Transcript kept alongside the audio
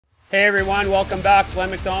Hey everyone, welcome back.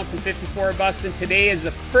 Glenn McDonald from 54 Bustin. Today is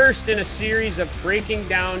the first in a series of breaking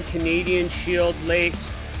down Canadian Shield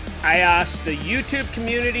lakes. I asked the YouTube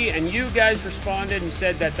community and you guys responded and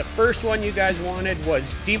said that the first one you guys wanted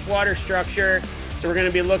was deep water structure. So we're going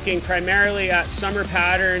to be looking primarily at summer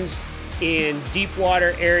patterns in deep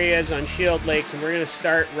water areas on Shield lakes, and we're going to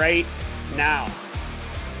start right now.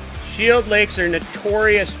 Shield lakes are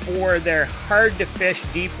notorious for their hard to fish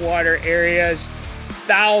deep water areas.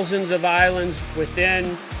 Thousands of islands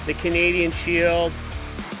within the Canadian Shield.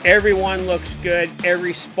 Everyone looks good.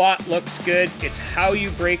 Every spot looks good. It's how you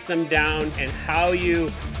break them down and how you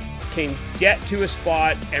can get to a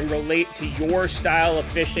spot and relate to your style of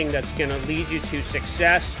fishing that's going to lead you to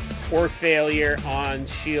success or failure on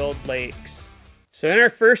Shield lakes. So in our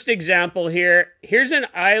first example here, here's an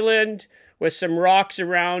island with some rocks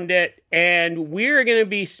around it, and we're going to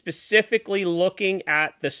be specifically looking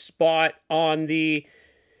at the spot on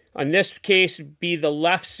this case, be the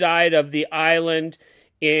left side of the island.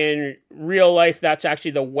 In real life, that's actually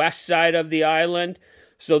the west side of the island.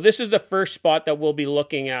 So this is the first spot that we'll be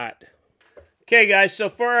looking at. Okay, guys, so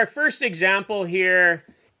for our first example here,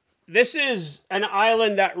 this is an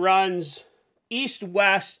island that runs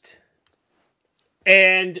east-west,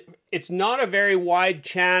 and it's not a very wide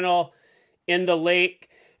channel in the lake.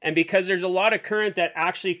 And because there's a lot of current that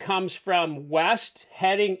actually comes from west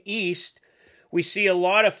heading east, we see a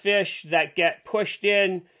lot of fish that get pushed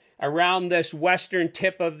in around this western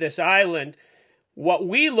tip of this island. What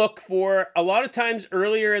we look for, a lot of times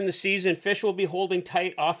earlier in the season, fish will be holding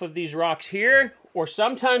tight off of these rocks here, or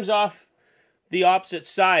sometimes off the opposite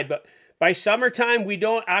side. But by summertime, we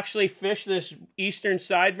don't actually fish this eastern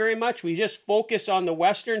side very much. We just focus on the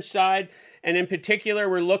western side, and in particular,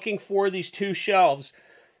 we're looking for these two shelves.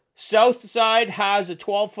 South side has a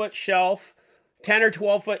 12-foot shelf, 10 or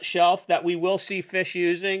 12-foot shelf that we will see fish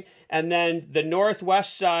using. And then the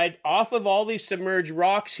northwest side, off of all these submerged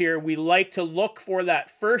rocks here, we like to look for that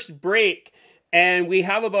first break. And we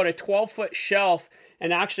have about a 12-foot shelf.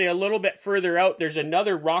 And actually a little bit further out, there's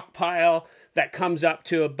another rock pile that comes up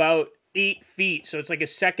to about 8 feet. So it's like a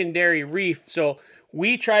secondary reef. So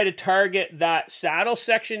we try to target that saddle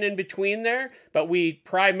section in between there, but we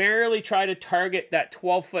primarily try to target that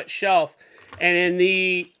 12-foot shelf. And in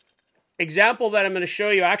the example that I'm going to show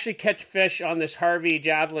you, I actually catch fish on this Harvey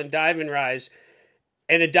Javelin dive and rise.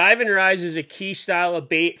 And a dive and rise is a key style of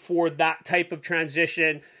bait for that type of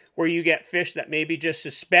transition where you get fish that may be just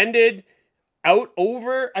suspended out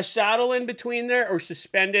over a saddle in between there or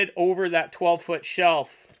suspended over that 12-foot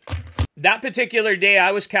shelf. That particular day,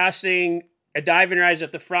 I was casting a dive and rise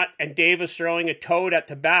at the front and Dave was throwing a toad at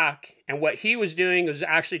the back. And what he was doing was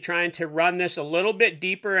actually trying to run this a little bit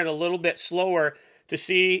deeper and a little bit slower to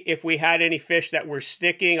see if we had any fish that were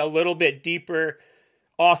sticking a little bit deeper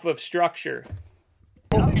off of structure.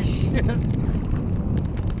 Holy shit!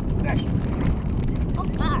 Oh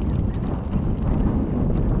God!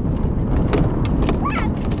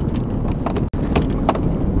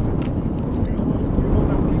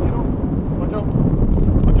 Watch out!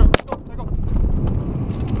 Watch out!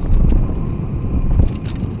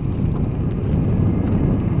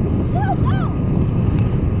 Let go!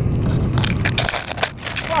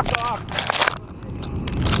 Fuck off!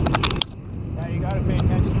 Yeah, you gotta pay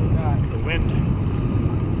attention to that. The wind.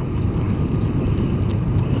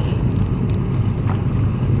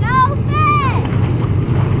 Go fish!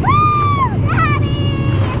 Woo! Daddy!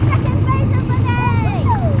 Second fish of the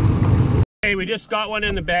day! Hey, we just got one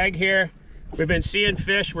in the bag here. We've been seeing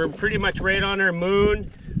fish. We're pretty much right on our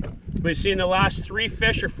moon. We've seen the last 3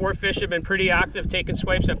 fish or 4 fish have been pretty active, taking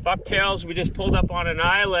swipes at bucktails. We just pulled up on an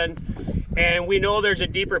island, and we know there's a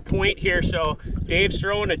deeper point here. So Dave's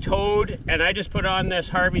throwing a toad, and I just put on this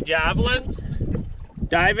Harvey Javelin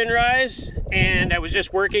dive and rise, and I was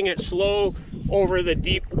just working it slow over the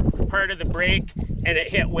deep part of the break, and it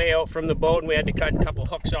hit way out from the boat, and we had to cut a couple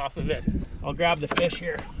hooks off of it. I'll grab the fish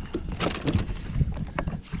here.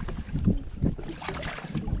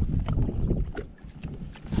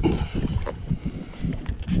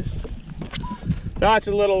 That's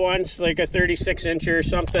a little one, it's like a 36-incher or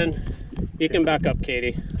something. You can back up,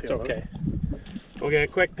 Katie. It's okay. We'll get a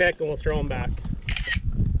quick pick and we'll throw them back.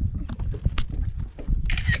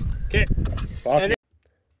 Okay.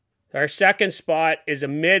 Our second spot is a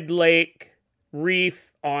mid-lake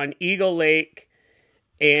reef on Eagle Lake.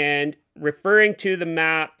 And referring to the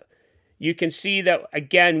map, you can see that,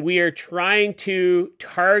 again, we are trying to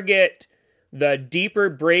target the deeper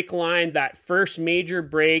break line, that first major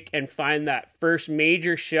break, and find that first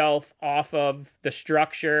major shelf off of the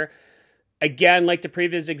structure. Again, like the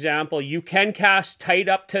previous example, you can cast tight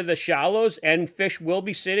up to the shallows and fish will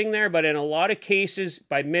be sitting there, but in a lot of cases,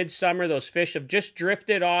 by midsummer, those fish have just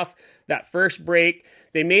drifted off that first break.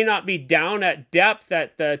 They may not be down at depth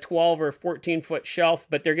at the 12 or 14-foot shelf,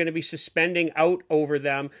 but they're going to be suspending out over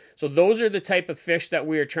them. So those are the type of fish that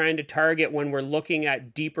we are trying to target when we're looking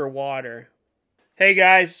at deeper water. Hey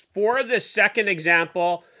guys, for the second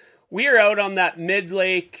example, we are out on that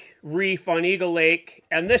mid-lake reef on Eagle Lake,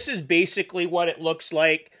 and this is basically what it looks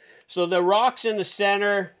like. So the rocks in the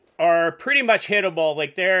center are pretty much hittable,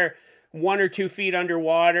 like they're 1 or 2 feet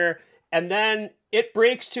underwater, and then it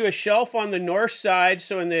breaks to a shelf on the north side.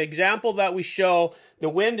 So in the example that we show, the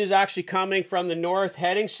wind is actually coming from the north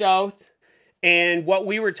heading south, and what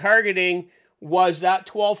we were targeting was that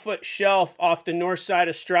 12-foot shelf off the north side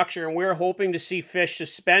of structure, and we were hoping to see fish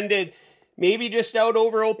suspended maybe just out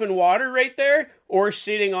over open water right there, or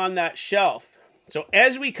sitting on that shelf. So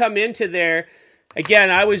as we come into there, again,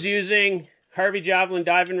 I was using Harvey Javelin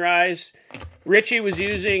Dive and Rise. Richie was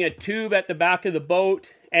using a tube at the back of the boat,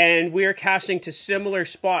 and we are casting to similar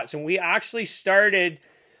spots. And we actually started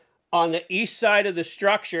on the east side of the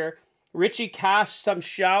structure. Richie cast some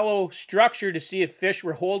shallow structure to see if fish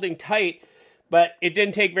were holding tight, but it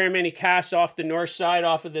didn't take very many casts off the north side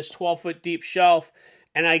off of this 12-foot deep shelf,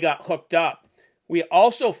 and I got hooked up. We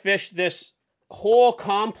also fished this whole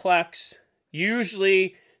complex,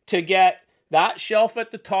 usually to get that shelf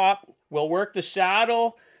at the top. We'll work the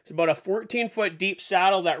saddle. It's about a 14-foot deep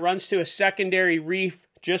saddle that runs to a secondary reef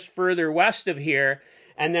just further west of here.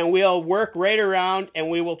 And then we'll work right around, and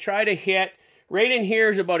we will try to hit, right in here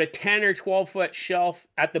is about a 10 or 12-foot shelf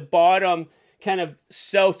at the bottom, kind of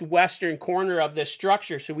southwestern corner of this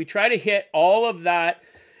structure. So we try to hit all of that.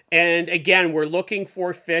 And again, we're looking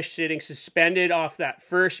for fish sitting suspended off that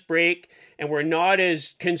first break, and we're not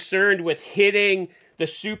as concerned with hitting the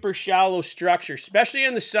super shallow structure. Especially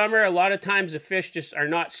in the summer, a lot of times the fish just are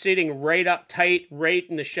not sitting right up tight, right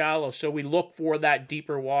in the shallow, so we look for that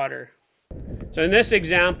deeper water. So in this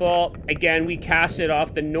example, again, we cast it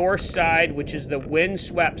off the north side, which is the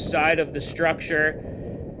windswept side of the structure.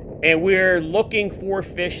 And we're looking for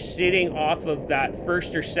fish sitting off of that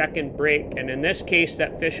first or second break. And in this case,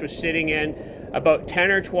 that fish was sitting in about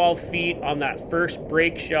 10 or 12 feet on that first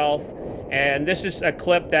break shelf. And this is a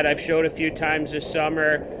clip that I've showed a few times this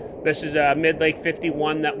summer. This is a mid-lake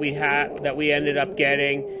 51 that we ended up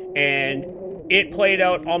getting. And it played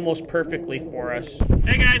out almost perfectly for us.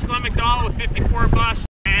 Hey guys, Glenn McDonald with 54 Bus.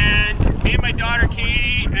 And me and my daughter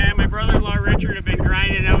Katie and my brother-in-law Richard have been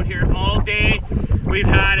grinding out here all day. We've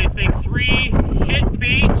had, I think, 3 hit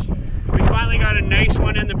baits. We finally got a nice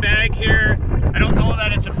one in the bag here. I don't know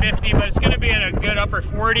that it's a 50, but it's going to be in a good upper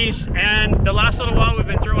 40s. And the last little while we've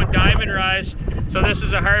been throwing Dive and Rise. So this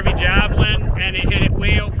is a Harvey Javelin, and it hit it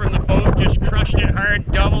way out from the boat, just crushed it hard,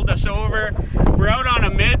 doubled us over. We're out on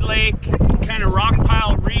a mid-lake, kind of rock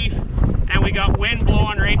pile reef, and we got wind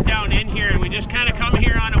blowing right down in here. And we just kind of come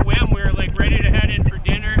here on a whim. We were like ready to head in for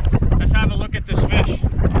dinner. Let's have a look at this fish.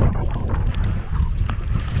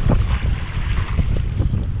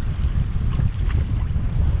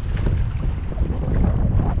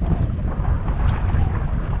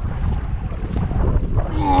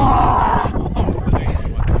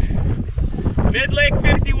 Mid-lake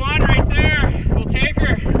 51 right there. We'll take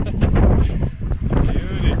her.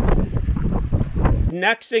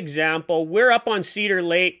 Next example, we're up on Cedar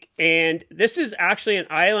Lake, and this is actually an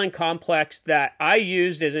island complex that I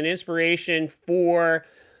used as an inspiration for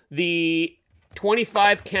the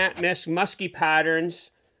 25 Can't Miss Musky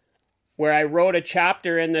patterns, where I wrote a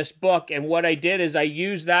chapter in this book. And what I did is I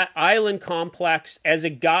used that island complex as a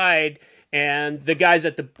guide, and the guys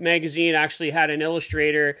at the magazine actually had an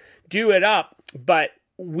illustrator do it up. But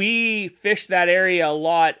we fished that area a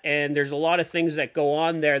lot, and there's a lot of things that go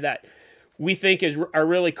on there that we think are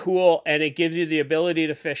really cool, and it gives you the ability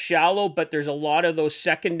to fish shallow, but there's a lot of those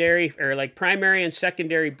secondary, or like primary and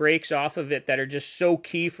secondary breaks off of it that are just so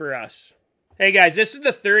key for us. Hey guys, this is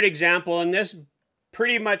the third example, and this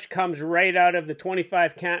pretty much comes right out of the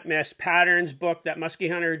 25 Can't Miss Patterns book that Musky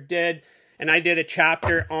Hunter did, and I did a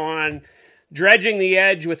chapter on dredging the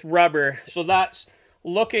edge with rubber. So that's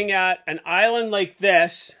looking at an island like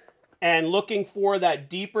this and looking for that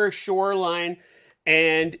deeper shoreline.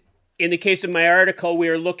 And in the case of my article, we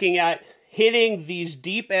are looking at hitting these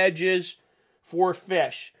deep edges for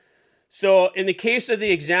fish. So in the case of the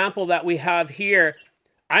example that we have here,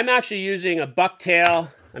 I'm actually using a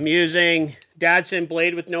bucktail. I'm using Dadson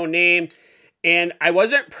blade with no name. And I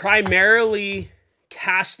wasn't primarily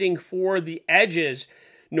casting for the edges.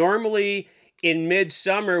 Normally in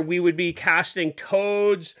midsummer, we would be casting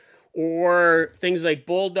toads or things like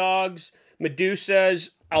bulldogs.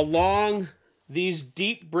 medusas along these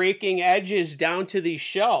deep breaking edges down to these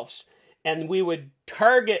shelves. And we would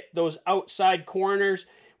target those outside corners.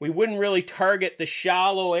 We wouldn't really target the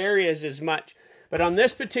shallow areas as much. But on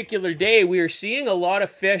this particular day, we were seeing a lot of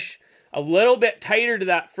fish a little bit tighter to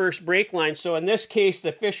that first break line. So in this case,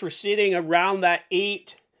 the fish were sitting around that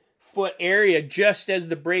 8-foot area just as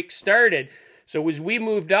the break started. So as we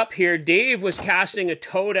moved up here, Dave was casting a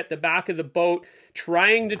toad at the back of the boat,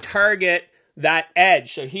 trying to target that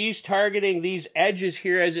edge. So he's targeting these edges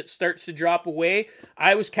here as it starts to drop away.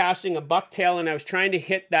 I was casting a bucktail and I was trying to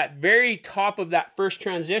hit that very top of that first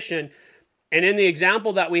transition. And in the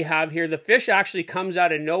example that we have here, the fish actually comes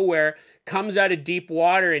out of nowhere, comes out of deep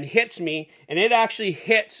water and hits me, and it actually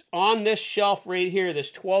hits on this shelf right here,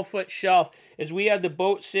 this 12-foot shelf. As we had the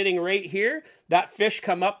boat sitting right here, that fish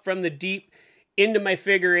come up from the deep into my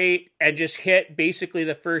figure 8 and just hit basically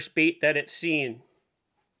the first bait that it's seen.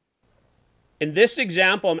 In this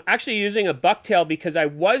example, I'm actually using a bucktail because I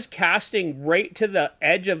was casting right to the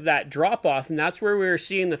edge of that drop-off, and that's where we were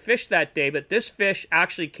seeing the fish that day. But this fish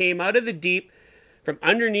actually came out of the deep from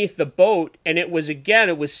underneath the boat, and it was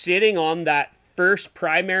sitting on that first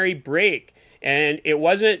primary break. And it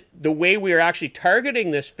wasn't the way we were actually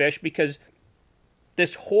targeting this fish, because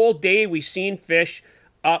this whole day we seen fish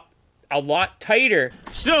up a lot tighter.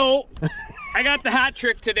 So I got the hat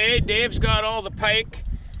trick today. Dave's got all the pike.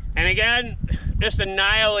 And again, just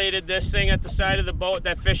annihilated this thing at the side of the boat.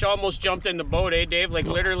 That fish almost jumped in the boat, eh, Dave? Like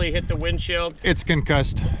literally hit the windshield. It's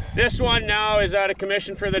concussed. This one now is out of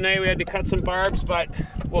commission for the night. We had to cut some barbs, but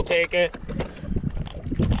we'll take it.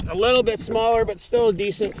 A little bit smaller, but still a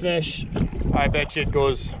decent fish. I bet you it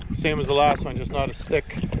goes same as the last one, just not as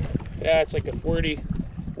thick. Yeah, it's like a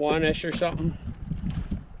 41-ish or something.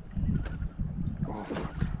 Oh.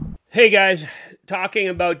 Hey guys, talking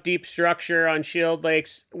about deep structure on shield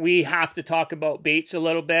lakes, we have to talk about baits a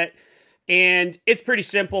little bit. And it's pretty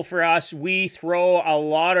simple for us. We throw a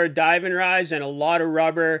lot of dive and rise and a lot of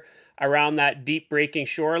rubber around that deep breaking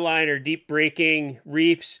shoreline or deep breaking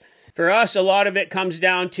reefs. For us, a lot of it comes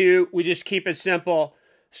down to, we just keep it simple.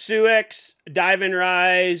 Suics, dive and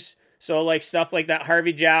rise, so like stuff like that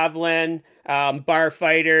Harvey Javelin, bar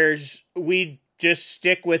fighters, we just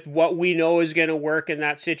stick with what we know is going to work in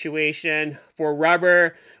that situation. For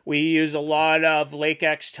rubber, we use a lot of Lake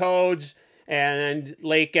X toads and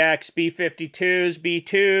Lake X B52s,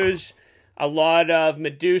 B2s, a lot of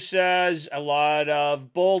medusas, a lot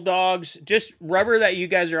of bulldogs, just rubber that you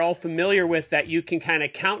guys are all familiar with that you can kind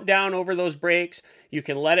of count down over those breaks. You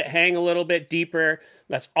can let it hang a little bit deeper.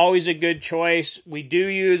 That's always a good choice. We do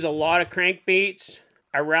use a lot of crankbaits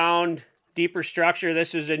around deeper structure.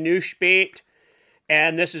 This is a noosh bait.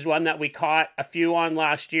 And this is one that we caught a few on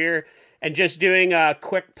last year. And just doing a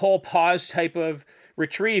quick pull pause type of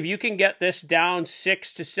retrieve, you can get this down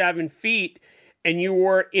 6 to 7 feet, and you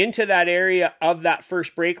were into that area of that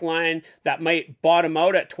first break line that might bottom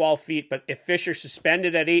out at 12 feet. But if fish are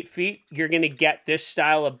suspended at 8 feet, you're going to get this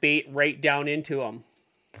style of bait right down into them.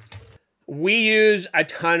 We use a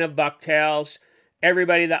ton of bucktails.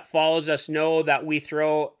 Everybody that follows us know that we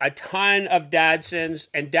throw a ton of Dadsons,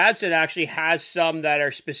 and Dadson actually has some that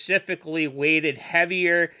are specifically weighted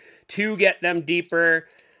heavier to get them deeper.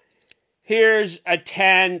 Here's a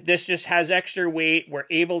 10. This just has extra weight. We're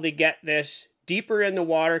able to get this deeper in the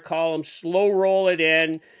water column, slow roll it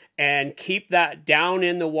in, and keep that down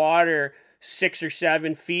in the water 6 or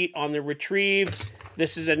 7 feet on the retrieve.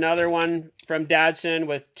 This is another one from Dadson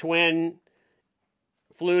with twin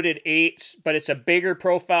fluted 8s, but it's a bigger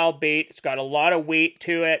profile bait. It's got a lot of weight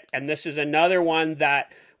to it, and this is another one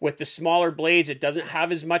that with the smaller blades, it doesn't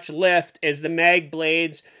have as much lift as the mag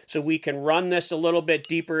blades, so we can run this a little bit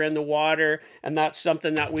deeper in the water, and that's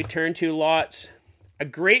something that we turn to lots. A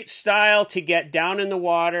great style to get down in the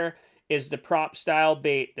water is the prop style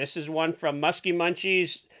bait. This is one from Musky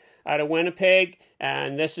Munchies out of Winnipeg,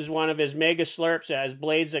 and this is one of his mega slurps. It has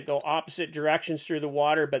blades that go opposite directions through the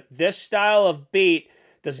water, but this style of bait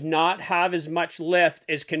does not have as much lift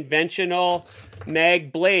as conventional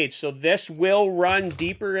mag blades. So this will run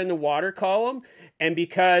deeper in the water column. And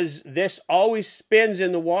because this always spins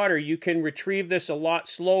in the water, you can retrieve this a lot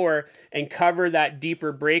slower and cover that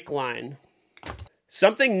deeper break line.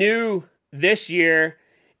 Something new this year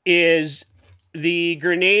is the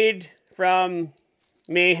grenade from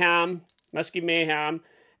Mayhem, Musky Mayhem.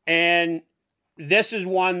 And this is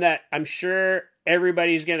one that I'm sure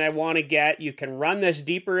everybody's going to want to get. You can run this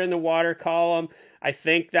deeper in the water column. I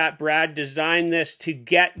think that Brad designed this to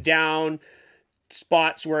get down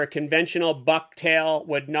spots where a conventional bucktail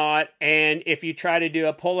would not. And if you try to do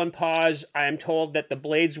a pull and pause, I am told that the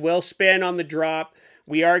blades will spin on the drop.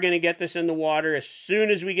 We are going to get this in the water as soon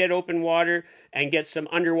as we get open water and get some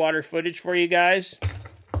underwater footage for you guys.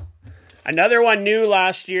 Another one new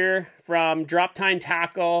last year from Drop Tine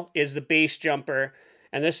Tackle is the base jumper.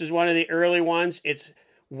 And this is one of the early ones. It's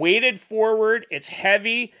weighted forward, it's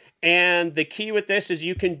heavy, and the key with this is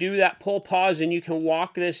you can do that pull pause and you can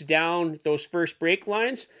walk this down those first break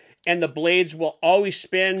lines, and the blades will always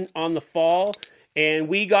spin on the fall. And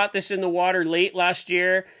we got this in the water late last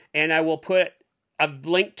year, and I will put a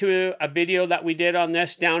link to a video that we did on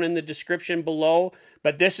this down in the description below.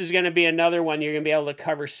 But this is going to be another one. You're going to be able to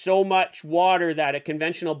cover so much water that a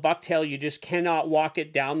conventional bucktail, you just cannot walk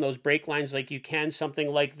it down those break lines like you can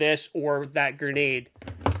something like this or that grenade.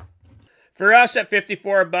 For us at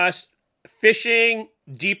 54 Bust, fishing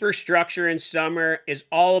deeper structure in summer is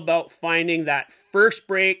all about finding that first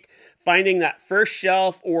break, finding that first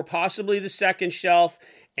shelf or possibly the second shelf,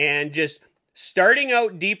 and just starting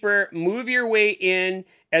out deeper, move your way in,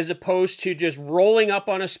 as opposed to just rolling up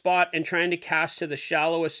on a spot and trying to cast to the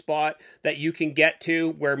shallowest spot that you can get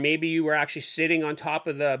to, where maybe you were actually sitting on top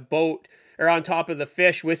of the boat or on top of the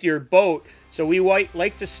fish with your boat. So we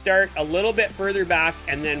like to start a little bit further back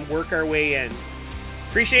and then work our way in.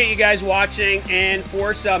 Appreciate you guys watching, and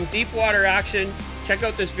for some deep water action, check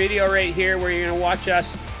out this video right here where you're gonna watch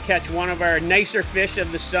us catch one of our nicer fish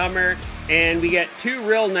of the summer. And we get two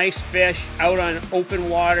real nice fish out on open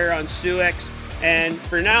water on Suix. And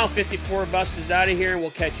for now, 54 Bust is out of here, and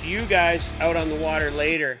we'll catch you guys out on the water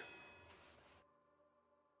later.